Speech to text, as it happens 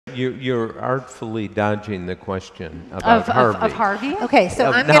You're artfully dodging the question about Harvey. Of Harvey? Okay,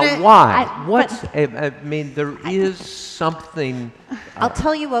 so I'm now, going to... why? I mean, there is something... I'll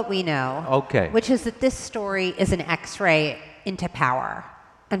tell you what we know. Okay. Which is that this story is an X-ray into power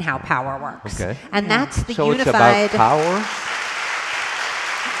and how power works. Okay. And that's the so unified... it's about power?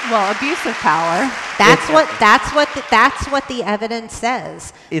 Well, abuse of power. That's what the evidence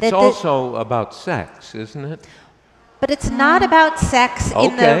says. It's also about sex, isn't it? But it's not about sex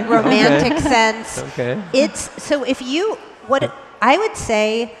in the romantic sense. Okay. So what I would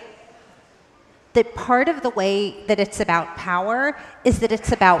say that part of the way that it's about power is that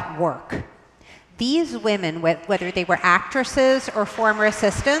it's about work. These women, whether they were actresses or former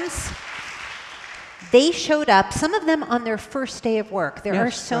assistants, they showed up, some of them on their first day of work. There are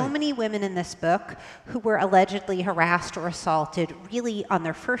so many women in this book who were allegedly harassed or assaulted really on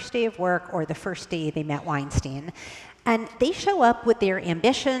their first day of work or the first day they met Weinstein. And they show up with their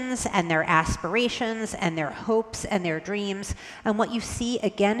ambitions and their aspirations and their hopes and their dreams. And what you see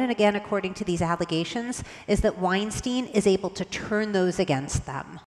again and again, according to these allegations, is that Weinstein is able to turn those against them.